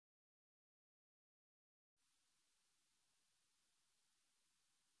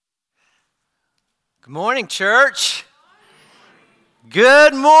Good morning, church.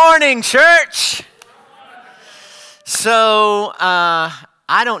 Good morning, church. So,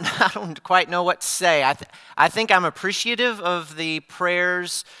 I don't quite know what to say. I think I'm appreciative of the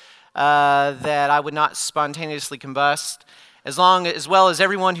prayers that I would not spontaneously combust, as well as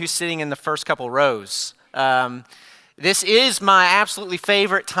everyone who's sitting in the first couple rows. This is my absolutely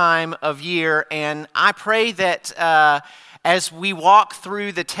favorite time of year, and I pray that as we walk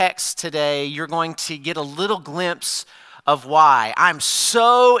through the text today, you're going to get a little glimpse of why. I'm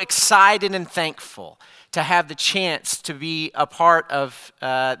so excited and thankful to have the chance to be a part of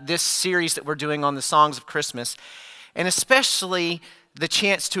this series that we're doing on the Songs of Christmas, and especially the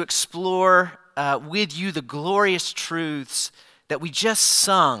chance to explore with you the glorious truths that we just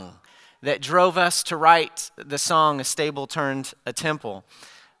sung that drove us to write the song, "A Stable Turned a Temple."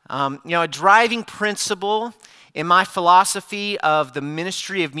 A driving principle in my philosophy of the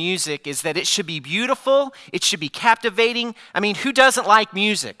ministry of music is that it should be beautiful, it should be captivating. I mean, who doesn't like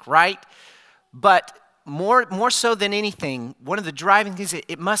music, right? But more so than anything, one of the driving things,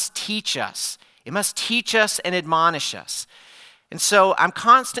 it must teach us. It must teach us and admonish us. And so I'm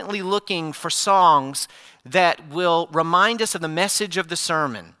constantly looking for songs that will remind us of the message of the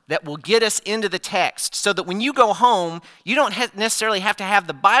sermon, that will get us into the text, so that when you go home, you don't necessarily have to have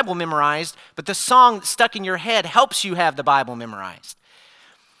the Bible memorized, but the song stuck in your head helps you have the Bible memorized.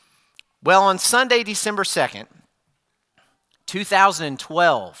 Well, on Sunday, December 2nd,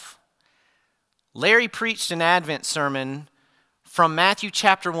 2012, Larry preached an Advent sermon from Matthew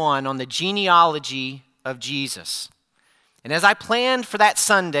chapter 1 on the genealogy of Jesus. And as I planned for that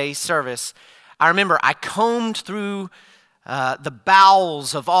Sunday service, I remember I combed through the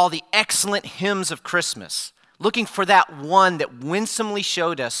bowels of all the excellent hymns of Christmas, looking for that one that winsomely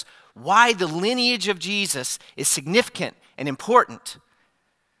showed us why the lineage of Jesus is significant and important.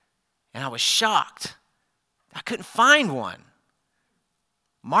 And I was shocked. I couldn't find one.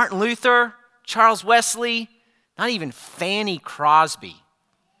 Martin Luther, Charles Wesley, not even Fanny Crosby,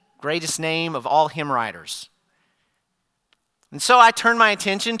 greatest name of all hymn writers. And so I turned my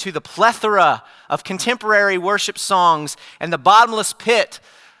attention to the plethora of contemporary worship songs and the bottomless pit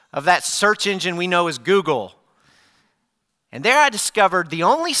of that search engine we know as Google. And there I discovered the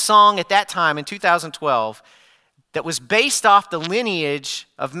only song at that time in 2012 that was based off the lineage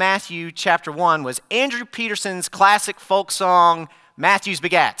of Matthew chapter 1 was Andrew Peterson's classic folk song, Matthew's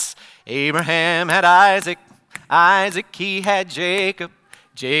Begats. Abraham had Isaac, Isaac he had Jacob,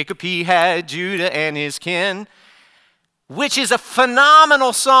 Jacob he had Judah and his kin, which is a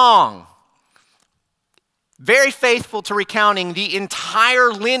phenomenal song. Very faithful to recounting the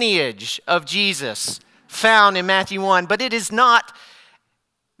entire lineage of Jesus found in Matthew 1, but it is not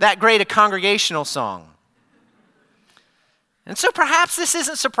that great a congregational song. And so perhaps this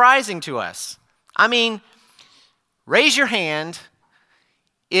isn't surprising to us. I mean, raise your hand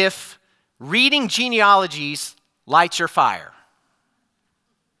if reading genealogies lights your fire.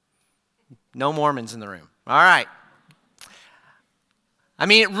 No Mormons in the room. All right. I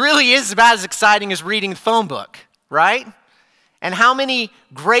mean, it really is about as exciting as reading the phone book, right? And how many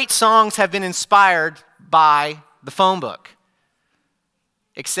great songs have been inspired by the phone book?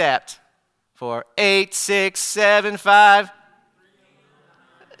 Except for 8, 6, 7, 5.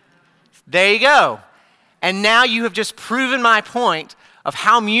 There you go. And now you have just proven my point of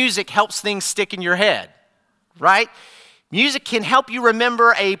how music helps things stick in your head, right? Music can help you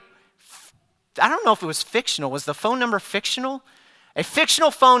remember I don't know if it was fictional. Was the phone number fictional? A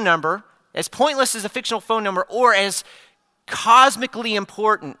fictional phone number, as pointless as a fictional phone number, or as cosmically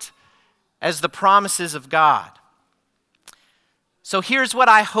important as the promises of God. So here's what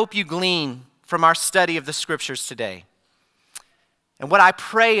I hope you glean from our study of the scriptures today. And what I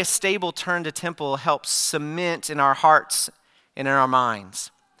pray A Stable Turned a Temple helps cement in our hearts and in our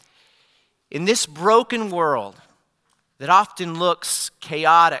minds. In this broken world that often looks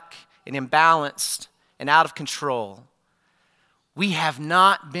chaotic and imbalanced and out of control, we have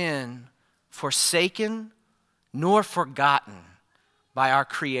not been forsaken nor forgotten by our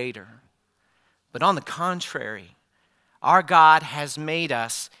Creator. But on the contrary, our God has made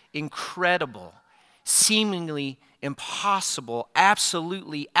us incredible, seemingly impossible,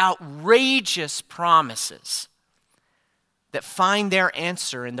 absolutely outrageous promises that find their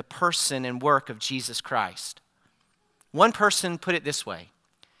answer in the person and work of Jesus Christ. One person put it this way: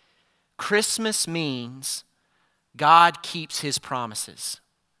 Christmas means God keeps his promises.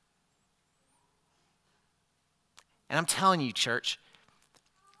 And I'm telling you, church,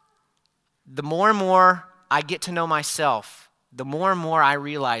 the more and more I get to know myself, the more and more I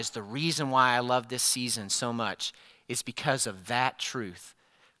realize the reason why I love this season so much is because of that truth.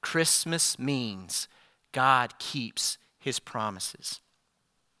 Christmas means God keeps his promises.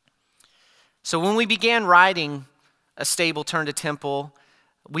 So when we began writing A Stable Turned to Temple,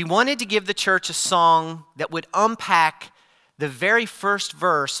 we wanted to give the church a song that would unpack the very first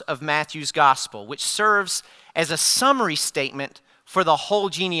verse of Matthew's gospel, which serves as a summary statement for the whole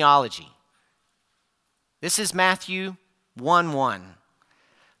genealogy. This is Matthew 1:1.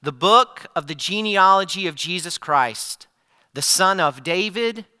 The book of the genealogy of Jesus Christ, the son of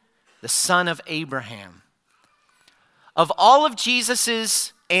David, the son of Abraham. Of all of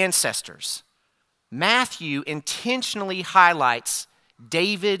Jesus' ancestors, Matthew intentionally highlights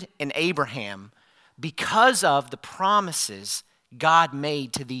David and Abraham because of the promises God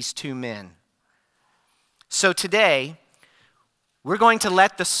made to these two men. So today, we're going to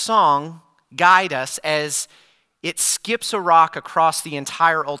let the song guide us as it skips a rock across the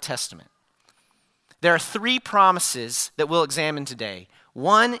entire Old Testament. There are three promises that we'll examine today.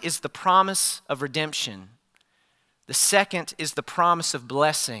 One is the promise of redemption. The second is the promise of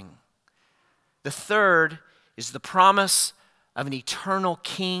blessing. The third is the promise of an eternal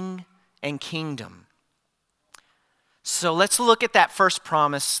king and kingdom. So let's look at that first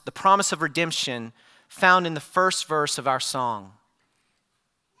promise, the promise of redemption, found in the first verse of our song.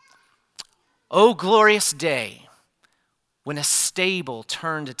 O glorious day, when a stable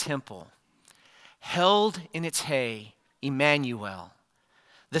turned a temple, held in its hay Emmanuel,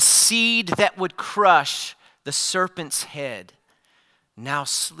 the seed that would crush the serpent's head, now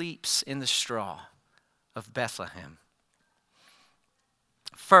sleeps in the straw of Bethlehem.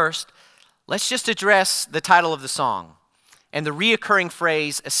 First, let's just address the title of the song and the reoccurring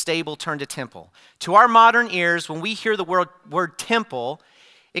phrase, a stable turned to temple. To our modern ears, when we hear the word temple,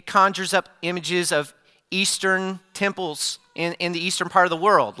 it conjures up images of Eastern temples in the eastern part of the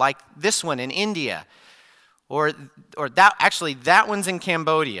world, like this one in India, or that one's in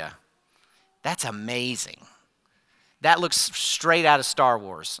Cambodia. That's amazing. That looks straight out of Star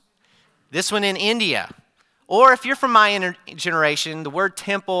Wars. This one in India. Or if you're from my generation, the word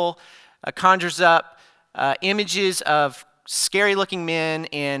temple conjures up images of scary-looking men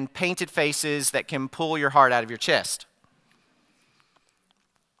and painted faces that can pull your heart out of your chest.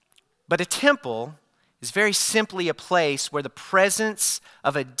 But a temple is very simply a place where the presence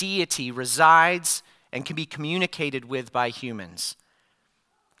of a deity resides and can be communicated with by humans.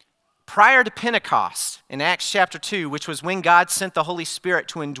 Prior to Pentecost, in Acts chapter 2, which was when God sent the Holy Spirit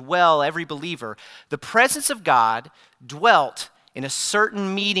to indwell every believer, the presence of God dwelt in a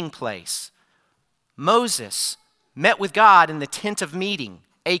certain meeting place. Moses met with God in the tent of meeting,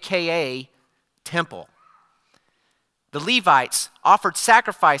 aka temple. The Levites offered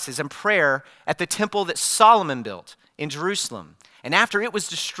sacrifices and prayer at the temple that Solomon built in Jerusalem. And after it was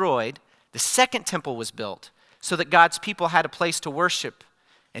destroyed, the second temple was built so that God's people had a place to worship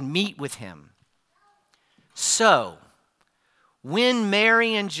and meet with him. So, when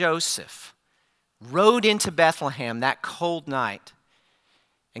Mary and Joseph rode into Bethlehem that cold night,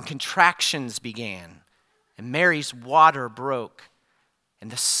 and contractions began, and Mary's water broke, and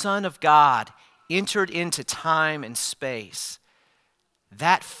the Son of God entered into time and space,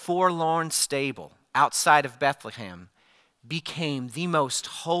 that forlorn stable outside of Bethlehem became the most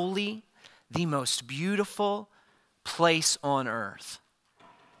holy, the most beautiful place on earth.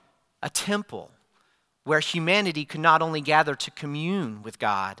 A temple where humanity could not only gather to commune with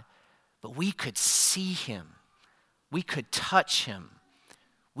God, but we could see him, we could touch him,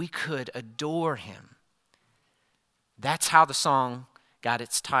 we could adore him. That's how the song got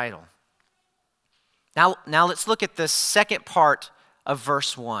its title. Now let's look at the second part of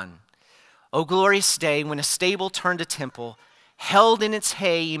verse 1. O glorious day when a stable turned a temple, held in its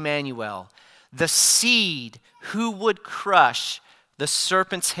hay Emmanuel, the seed who would crush the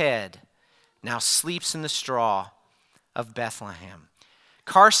serpent's head, now sleeps in the straw of Bethlehem.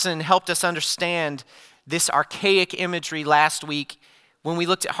 Carson helped us understand this archaic imagery last week when we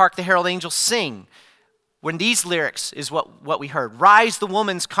looked at Hark the Herald Angels Sing, when these lyrics is what we heard. Rise the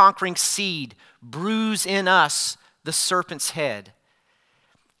woman's conquering seed, bruise in us the serpent's head.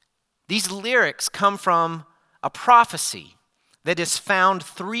 These lyrics come from a prophecy that is found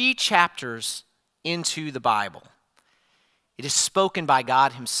 3 chapters into the Bible. It is spoken by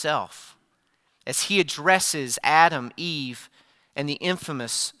God himself as he addresses Adam, Eve, and the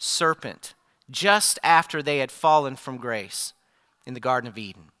infamous serpent just after they had fallen from grace in the Garden of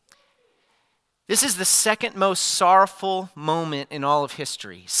Eden. This is the second most sorrowful moment in all of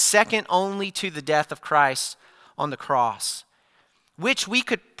history, second only to the death of Christ on the cross, which we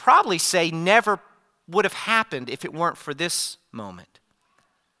could probably say never would have happened if it weren't for this moment.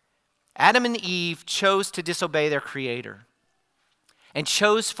 Adam and Eve chose to disobey their Creator and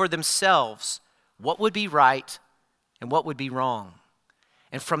chose for themselves what would be right and what would be wrong.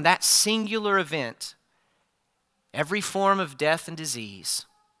 And from that singular event, every form of death and disease,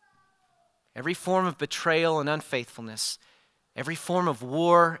 every form of betrayal and unfaithfulness, every form of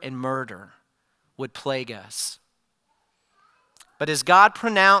war and murder would plague us. But as God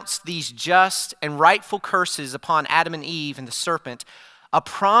pronounced these just and rightful curses upon Adam and Eve and the serpent, a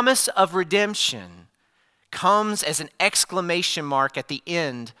promise of redemption comes as an exclamation mark at the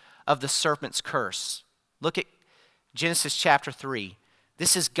end of the serpent's curse. Look at Genesis chapter 3.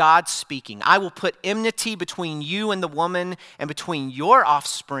 This is God speaking. I will put enmity between you and the woman, and between your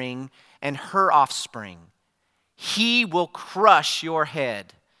offspring and her offspring. He will crush your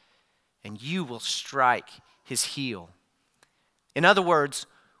head, and you will strike his heel. In other words,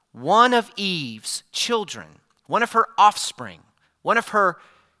 one of Eve's children, one of her offspring, one of her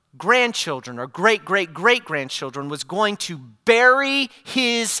grandchildren or great-great-great-grandchildren was going to bury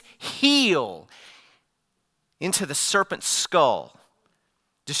his heel into the serpent's skull,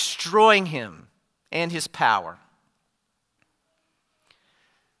 destroying him and his power.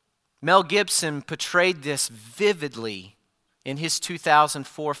 Mel Gibson portrayed this vividly in his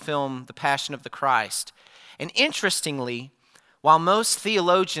 2004 film, The Passion of the Christ. And interestingly, while most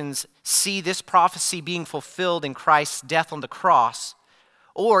theologians see this prophecy being fulfilled in Christ's death on the cross,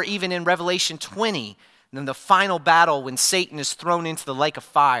 or even in Revelation 20, in the final battle when Satan is thrown into the lake of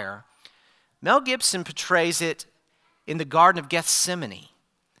fire, Mel Gibson portrays it in the Garden of Gethsemane,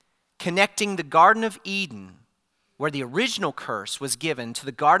 connecting the Garden of Eden, where the original curse was given, to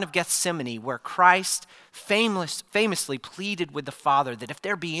the Garden of Gethsemane, where Christ famously pleaded with the Father that if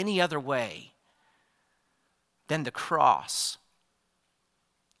there be any other way than the cross,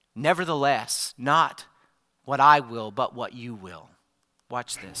 nevertheless, not what I will, but what you will.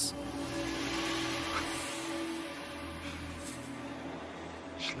 Watch this.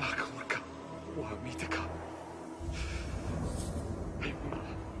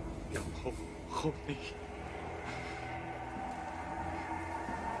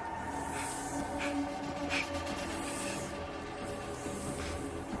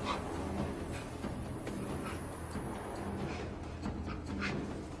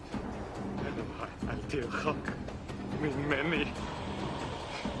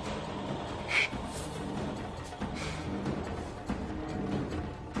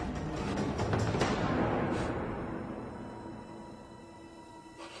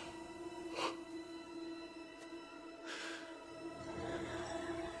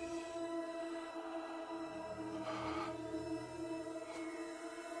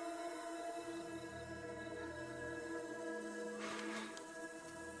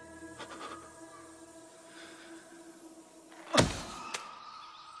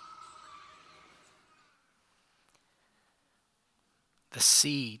 The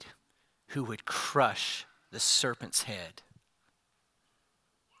seed who would crush the serpent's head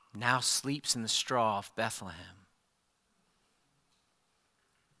now sleeps in the straw of Bethlehem.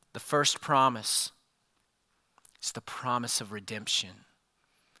 The first promise is the promise of redemption,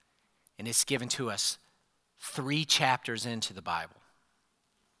 and it's given to us 3 chapters into the Bible.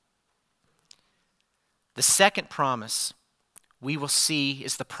 The second promise we will see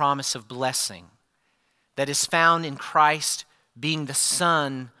is the promise of blessing that is found in Christ being the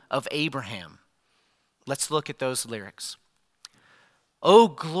son of Abraham. Let's look at those lyrics. O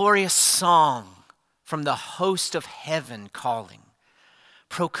glorious song from the host of heaven calling,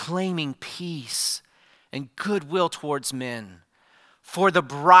 proclaiming peace and goodwill towards men, for the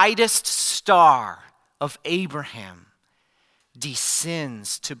brightest star of Abraham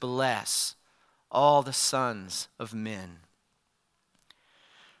descends to bless all the sons of men.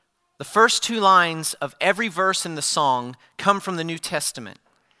 The first 2 lines of every verse in the song come from the New Testament.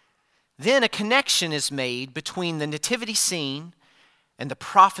 Then a connection is made between the nativity scene and the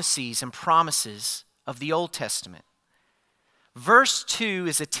prophecies and promises of the Old Testament. Verse 2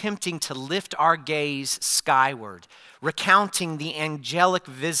 is attempting to lift our gaze skyward, recounting the angelic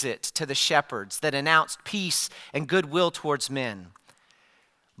visit to the shepherds that announced peace and goodwill towards men.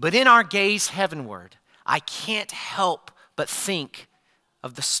 But in our gaze heavenward, I can't help but think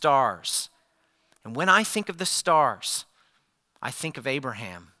of the stars. And when I think of the stars, I think of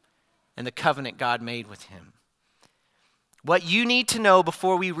Abraham and the covenant God made with him. What you need to know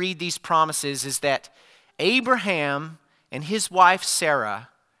before we read these promises is that Abraham and his wife Sarah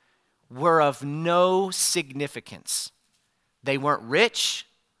were of no significance. They weren't rich,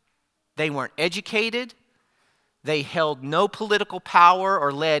 they weren't educated, they held no political power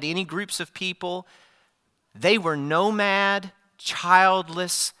or led any groups of people. They were nomad,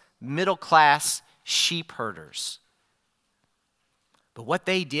 childless, middle-class sheep herders. But what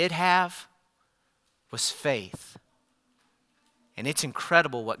they did have was faith. And it's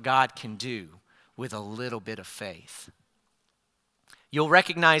incredible what God can do with a little bit of faith. You'll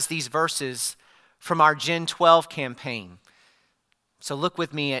recognize these verses from our Gen 12 campaign. So look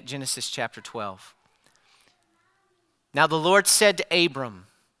with me at Genesis chapter 12. Now the Lord said to Abram,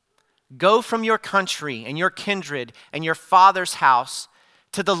 "Go from your country and your kindred and your father's house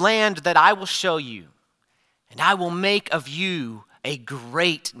to the land that I will show you, and I will make of you a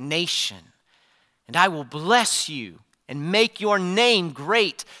great nation, and I will bless you and make your name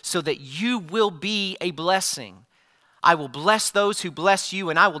great so that you will be a blessing. I will bless those who bless you,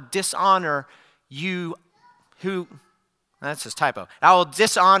 and I will dishonor you who," that's his typo, "I will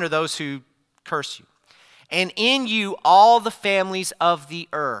dishonor those who curse you. And in you all the families of the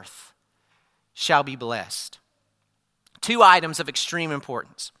earth shall be blessed." Two items of extreme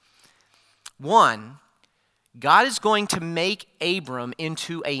importance. One, God is going to make Abram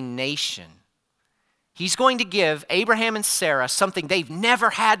into a nation. He's going to give Abraham and Sarah something they've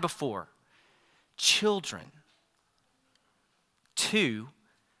never had before: children. Two,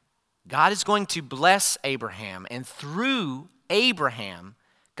 God is going to bless Abraham, and through Abraham,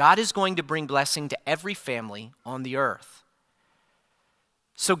 God is going to bring blessing to every family on the earth.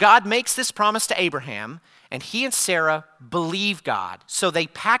 So God makes this promise to Abraham, and he and Sarah believe God. So they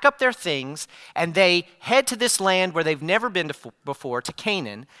pack up their things, and they head to this land where they've never been before, to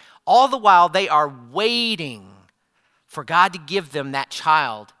Canaan. All the while, they are waiting for God to give them that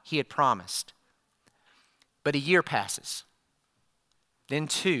child he had promised. But a year passes, then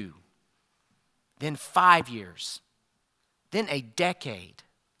 2, then 5 years, then a decade.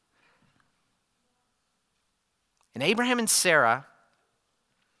 And Abraham and Sarah,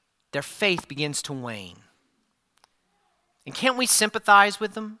 their faith begins to wane. And can't we sympathize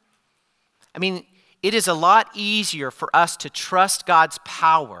with them? I mean, it is a lot easier for us to trust God's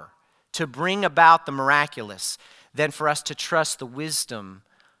power to bring about the miraculous than for us to trust the wisdom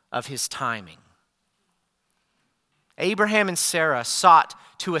of his timing. Abraham and Sarah sought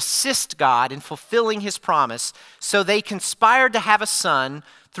to assist God in fulfilling his promise, so they conspired to have a son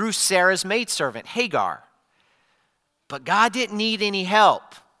through Sarah's maidservant, Hagar. But God didn't need any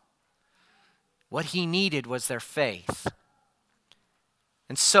help. What he needed was their faith.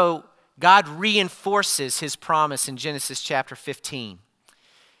 And so God reinforces his promise in Genesis chapter 15.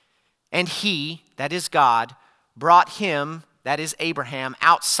 And he, that is God, brought him, that is Abraham,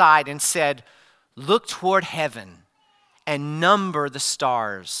 outside and said, "Look toward heaven and number the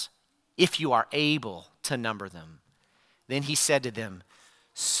stars, if you are able to number them." Then he said to them,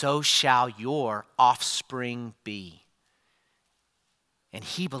 "So shall your offspring be." And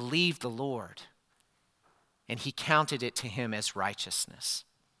he believed the Lord, and he counted it to him as righteousness.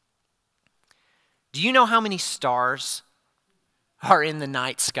 Do you know how many stars are in the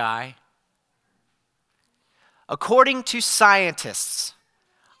night sky? According to scientists,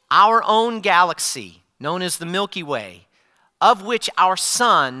 our own galaxy, known as the Milky Way, of which our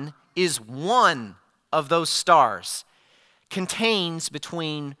sun is one of those stars, contains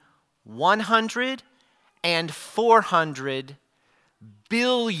between 100 and 400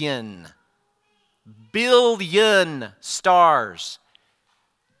 billion stars.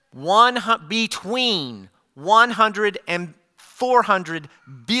 Between 100 and 400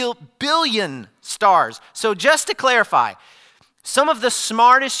 billion stars. So just to clarify, some of the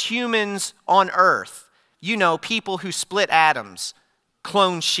smartest humans on earth, you know, people who split atoms,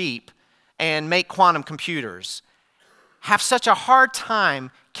 clone sheep, and make quantum computers, have such a hard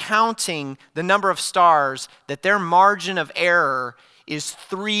time counting the number of stars that their margin of error is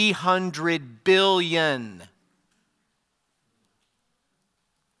 300 billion.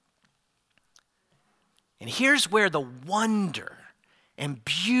 And here's where the wonder and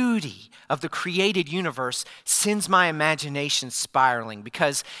beauty of the created universe sends my imagination spiraling,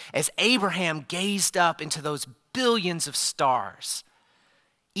 because as Abraham gazed up into those billions of stars,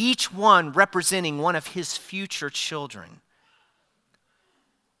 each one representing one of his future children,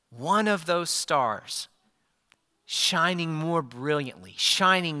 one of those stars shining more brilliantly,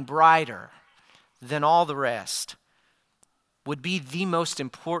 shining brighter than all the rest, would be the most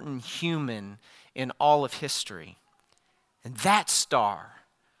important human in all of history. And that star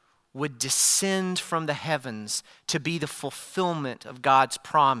would descend from the heavens to be the fulfillment of God's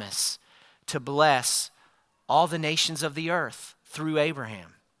promise to bless all the nations of the earth through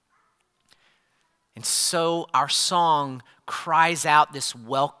Abraham. And so our song cries out this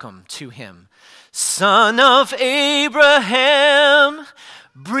welcome to him. Son of Abraham,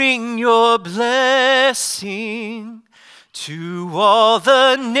 bring your blessing to all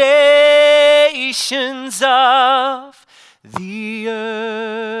the nations of the earth.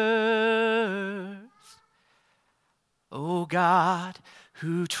 God,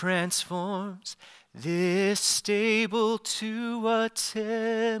 who transforms this stable to a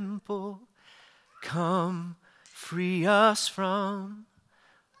temple, come free us from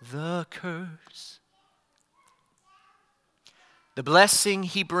the curse. The blessing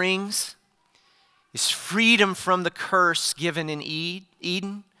he brings is freedom from the curse given in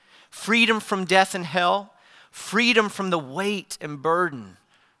Eden, freedom from death and hell, freedom from the weight and burden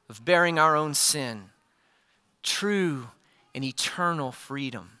of bearing our own sin, true and eternal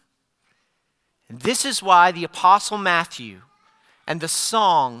freedom. And this is why the Apostle Matthew and the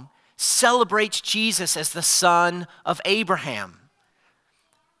song celebrates Jesus as the son of Abraham,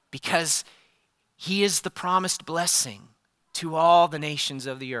 because he is the promised blessing to all the nations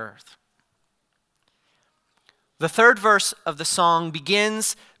of the earth. The third verse of the song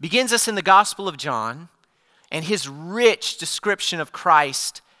begins us in the Gospel of John and his rich description of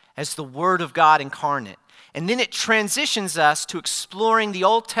Christ as the Word of God incarnate. And then it transitions us to exploring the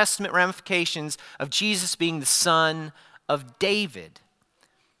Old Testament ramifications of Jesus being the son of David.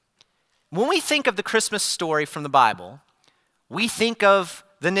 When we think of the Christmas story from the Bible, we think of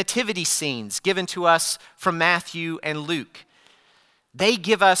the nativity scenes given to us from Matthew and Luke. They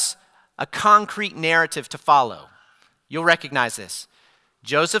give us a concrete narrative to follow. You'll recognize this.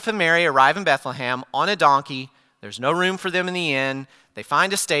 Joseph and Mary arrive in Bethlehem on a donkey. There's no room for them in the inn. They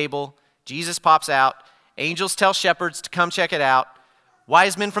find a stable. Jesus pops out. Angels tell shepherds to come check it out.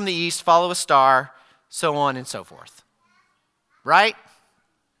 Wise men from the east follow a star, so on and so forth. Right?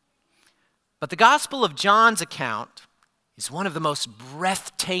 But the Gospel of John's account is one of the most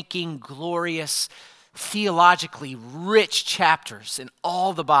breathtaking, glorious, theologically rich chapters in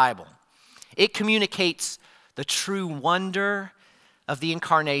all the Bible. It communicates the true wonder of the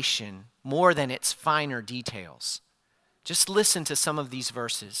incarnation more than its finer details. Just listen to some of these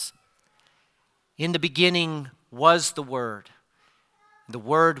verses. In the beginning was the Word. The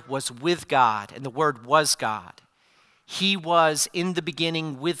Word was with God, and the Word was God. He was in the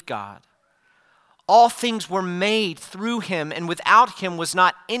beginning with God. All things were made through him, and without him was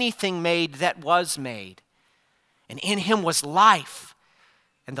not anything made that was made. And in him was life,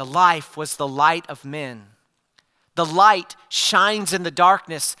 and the life was the light of men. The light shines in the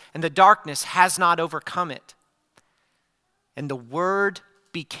darkness, and the darkness has not overcome it. And the Word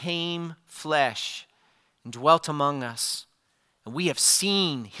became flesh and dwelt among us. And we have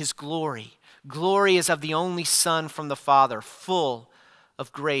seen his glory. Glory as of the only Son from the Father, full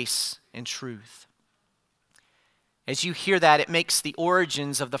of grace and truth. As you hear that, it makes the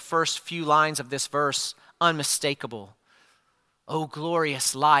origins of the first few lines of this verse unmistakable. O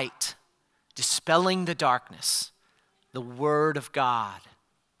glorious light, dispelling the darkness, the Word of God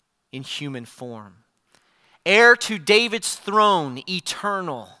in human form. Heir to David's throne,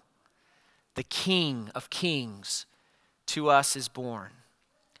 eternal, the King of kings to us is born.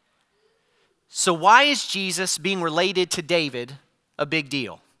 So why is Jesus being related to David a big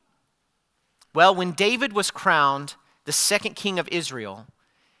deal? Well, when David was crowned the second king of Israel,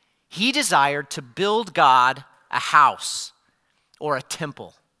 he desired to build God a house or a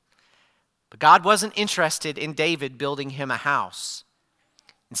temple. But God wasn't interested in David building him a house.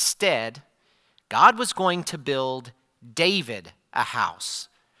 Instead, God was going to build David a house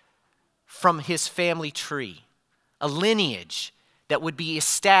from his family tree, a lineage that would be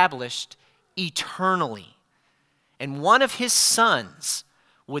established eternally. And one of his sons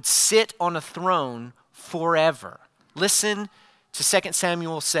would sit on a throne forever. Listen to 2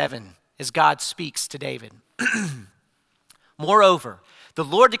 Samuel 7 as God speaks to David. Moreover, the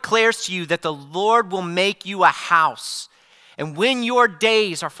Lord declares to you that the Lord will make you a house. And when your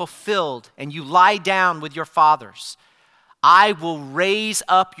days are fulfilled and you lie down with your fathers, I will raise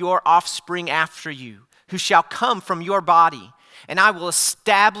up your offspring after you, who shall come from your body, and I will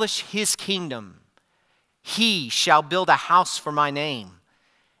establish his kingdom. He shall build a house for my name,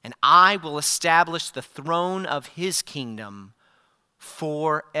 and I will establish the throne of his kingdom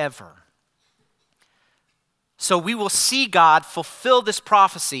forever. So we will see God fulfill this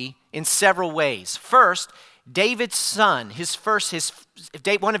prophecy in several ways. First, David's son,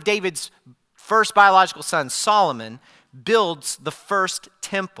 one of David's first biological sons, Solomon, builds the first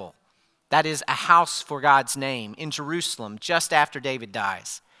temple. That is a house for God's name in Jerusalem just after David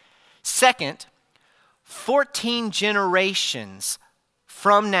dies. Second, 14 generations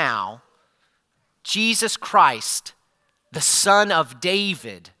from now, Jesus Christ, the son of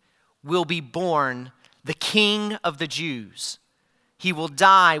David, will be born the King of the Jews. He will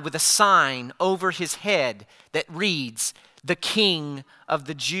die with a sign over his head that reads, the King of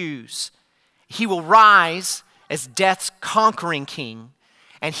the Jews. He will rise as death's conquering king,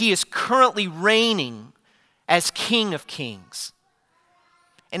 and he is currently reigning as King of Kings.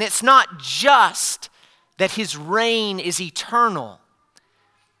 And it's not just that his reign is eternal,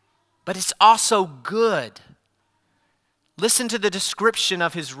 but it's also good. Listen to the description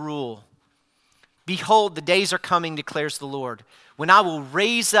of his rule. Behold, the days are coming, declares the Lord, when I will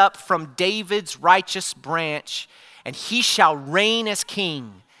raise up from David's righteous branch, and he shall reign as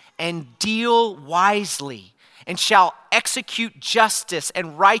king and deal wisely, and shall execute justice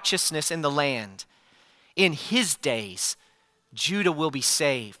and righteousness in the land. In his days, Judah will be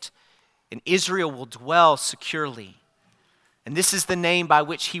saved, and Israel will dwell securely. And this is the name by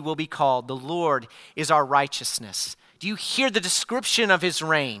which he will be called. The Lord is our righteousness. Do you hear the description of his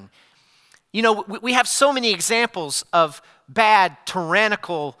reign? You know, we have so many examples of bad,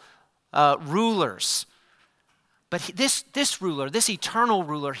 tyrannical rulers. But this ruler, this eternal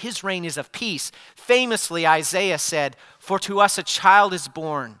ruler, his reign is of peace. Famously, Isaiah said, "For to us a child is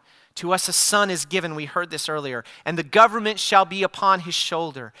born, to us a son is given," we heard this earlier, "and the government shall be upon his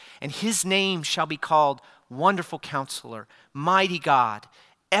shoulder, and his name shall be called Wonderful Counselor, Mighty God,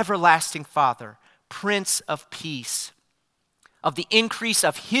 Everlasting Father, Prince of Peace. Of the increase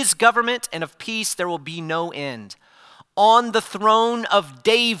of his government and of peace there will be no end. On the throne of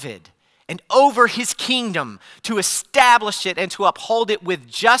David and over his kingdom, to establish it and to uphold it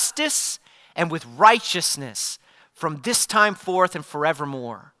with justice and with righteousness from this time forth and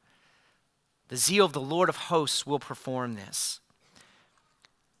forevermore. The zeal of the Lord of hosts will perform this."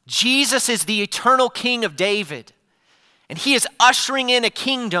 Jesus is the eternal King of David, and he is ushering in a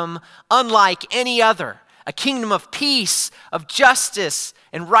kingdom unlike any other, a kingdom of peace, of justice,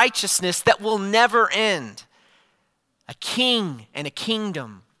 and righteousness that will never end. A king and a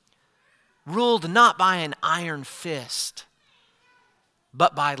kingdom ruled not by an iron fist,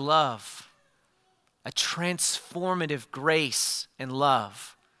 but by love, a transformative grace and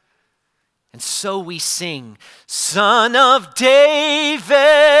love. And so we sing, "Son of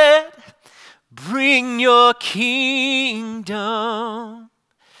David, bring your kingdom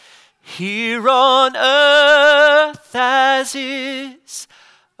here on earth as is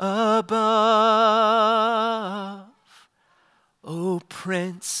above. O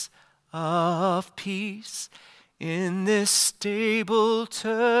Prince of Peace, in this stable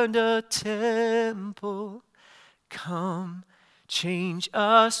turned a temple, come change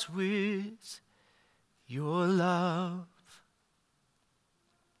us with your love."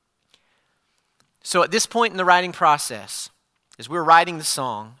 So at this point in the writing process, as we were writing the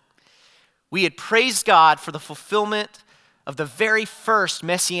song, we had praised God for the fulfillment of the very first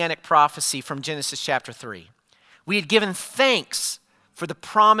messianic prophecy from Genesis chapter 3. We had given thanks for the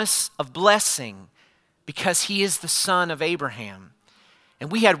promise of blessing because he is the son of Abraham. And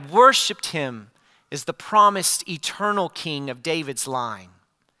we had worshiped him as the promised eternal king of David's line.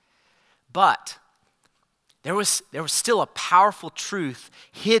 But there was still a powerful truth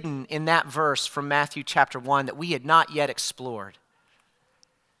hidden in that verse from Matthew chapter 1 that we had not yet explored.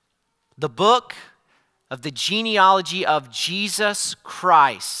 The book of the genealogy of Jesus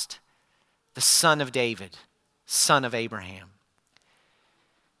Christ, the son of David, son of Abraham.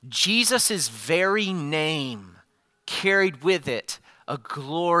 Jesus' very name carried with it a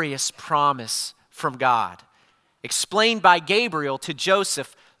glorious promise from God, explained by Gabriel to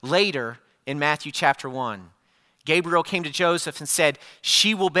Joseph later in Matthew chapter 1. Gabriel came to Joseph and said,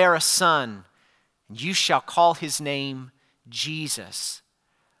 "She will bear a son, and you shall call his name Jesus,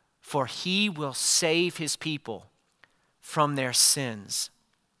 for he will save his people from their sins."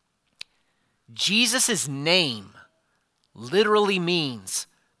 Jesus' name literally means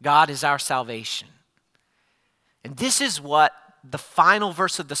God is our salvation. And this is what the final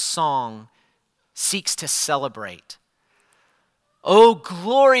verse of the song seeks to celebrate. "O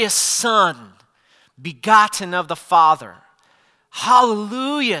glorious Son, begotten of the Father,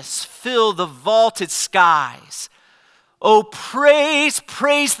 hallelujahs fill the vaulted skies. O praise,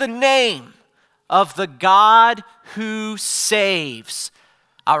 praise the name of the God who saves,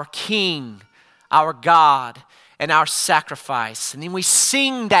 our King, our God, and our sacrifice." And then we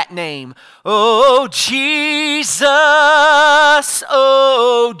sing that name, "Oh Jesus,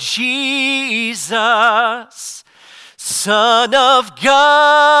 oh Jesus, Son of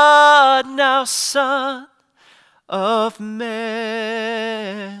God, now Son of Man."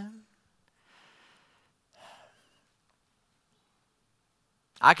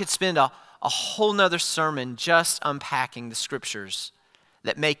 I could spend a whole nother sermon just unpacking the scriptures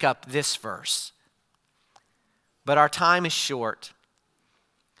that make up this verse. But our time is short.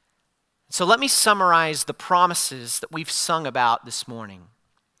 So let me summarize the promises that we've sung about this morning.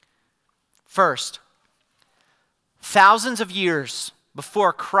 First, thousands of years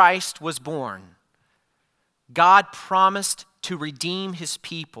before Christ was born, God promised to redeem his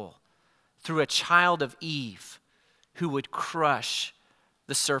people through a child of Eve who would crush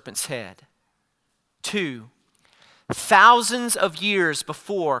the serpent's head. 2, thousands of years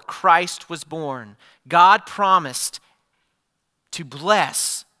before Christ was born, God promised to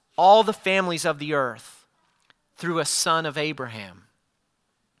bless all the families of the earth through a son of Abraham.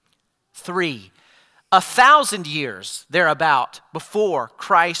 3, 1,000 years thereabout before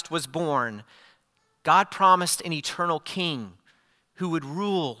Christ was born, God promised an eternal king who would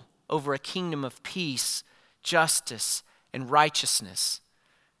rule over a kingdom of peace, justice, and righteousness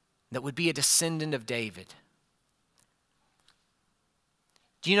that would be a descendant of David.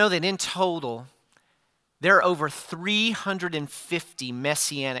 Do you know that in total, there are over 350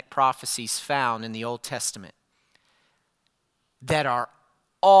 messianic prophecies found in the Old Testament that are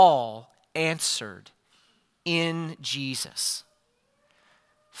all answered in Jesus?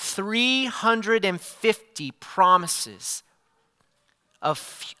 350 promises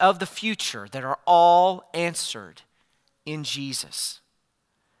of the future that are all answered in Jesus.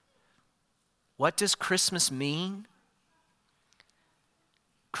 What does Christmas mean?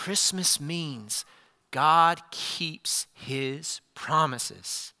 Christmas means God keeps his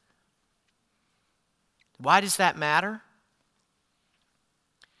promises. Why does that matter?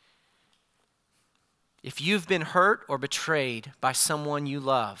 If you've been hurt or betrayed by someone you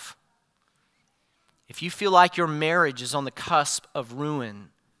love, if you feel like your marriage is on the cusp of ruin,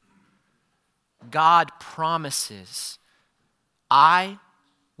 God promises, I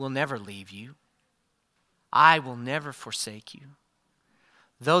will never leave you. I will never forsake you.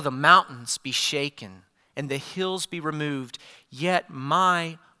 Though the mountains be shaken and the hills be removed, yet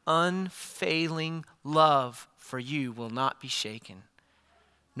my unfailing love for you will not be shaken,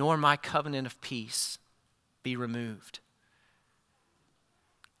 nor my covenant of peace be removed.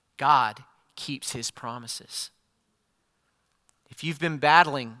 God keeps his promises. If you've been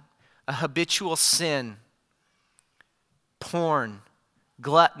battling a habitual sin, porn,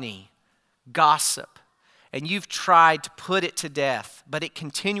 gluttony, gossip, and you've tried to put it to death, but it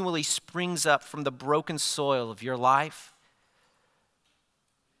continually springs up from the broken soil of your life,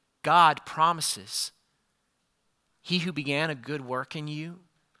 God promises, he who began a good work in you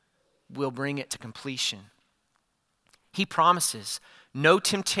will bring it to completion. He promises, no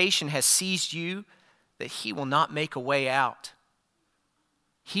temptation has seized you that he will not make a way out.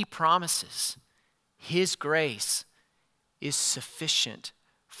 He promises, his grace is sufficient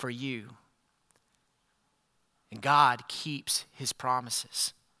for you. And God keeps his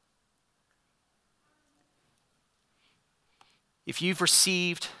promises. If you've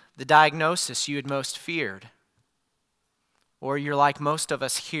received the diagnosis you had most feared, or you're like most of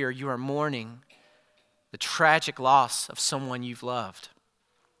us here, you are mourning the tragic loss of someone you've loved,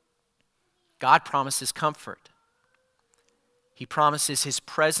 God promises comfort. He promises his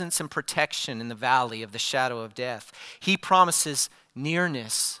presence and protection in the valley of the shadow of death. He promises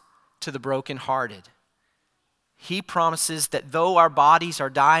nearness to the brokenhearted. He promises that though our bodies are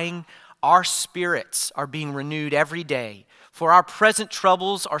dying, our spirits are being renewed every day. For our present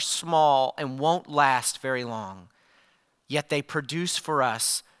troubles are small and won't last very long. Yet they produce for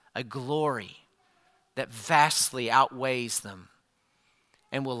us a glory that vastly outweighs them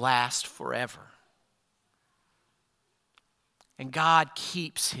and will last forever. And God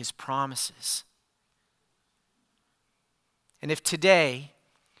keeps his promises. And if today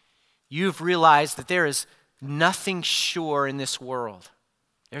you've realized that there is nothing sure in this world,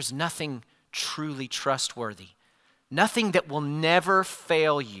 there's nothing truly trustworthy, nothing that will never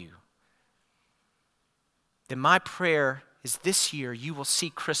fail you, then my prayer is this year you will see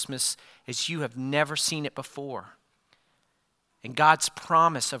Christmas as you have never seen it before. And God's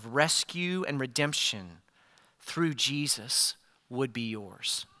promise of rescue and redemption through Jesus would be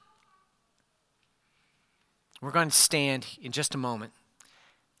yours. We're going to stand in just a moment,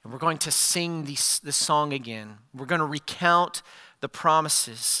 and we're going to sing this song again. We're going to recount the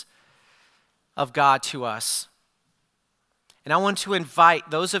promises of God to us. And I want to invite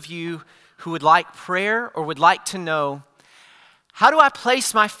those of you who would like prayer or would like to know, how do I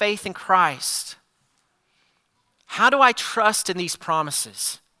place my faith in Christ? How do I trust in these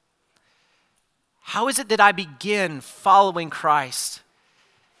promises? How is it that I begin following Christ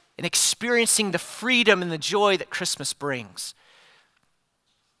and experiencing the freedom and the joy that Christmas brings?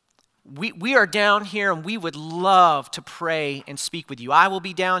 We are down here and we would love to pray and speak with you. I will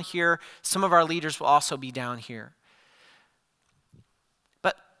be down here. Some of our leaders will also be down here.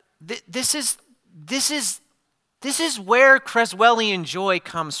 But this is where Creswellian joy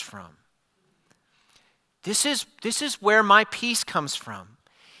comes from. This is where my peace comes from.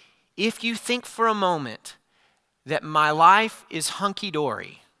 If you think for a moment that my life is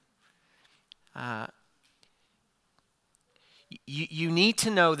hunky-dory. You need to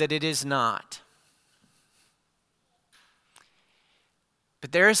know that it is not.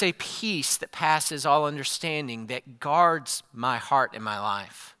 But there is a peace that passes all understanding that guards my heart and my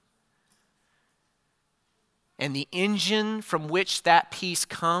life. And the engine from which that peace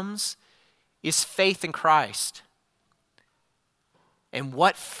comes is faith in Christ. And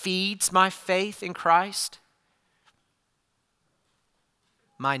what feeds my faith in Christ?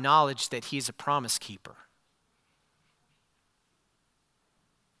 My knowledge that He is a promise keeper.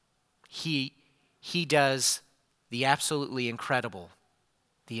 He does the absolutely incredible,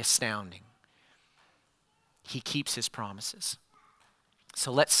 the astounding. He keeps His promises.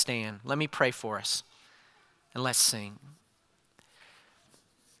 So let's stand. Let me pray for us. And let's sing.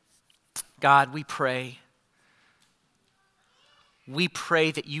 God, we pray. We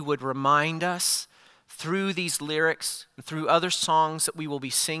pray that you would remind us through these lyrics and through other songs that we will be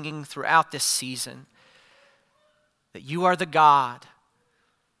singing throughout this season that you are the God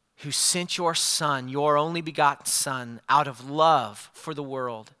who sent your Son, your only begotten Son, out of love for the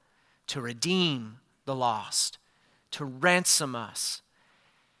world to redeem the lost, to ransom us.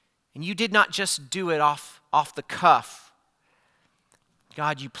 And you did not just do it off the cuff.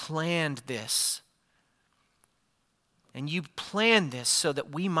 God, you planned this. And you planned this so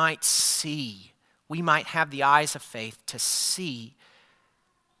that we might see, we might have the eyes of faith to see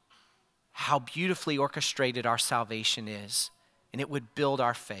how beautifully orchestrated our salvation is, and it would build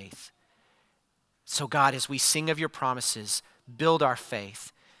our faith. So God, as we sing of your promises, build our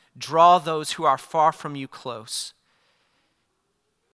faith. Draw those who are far from you close.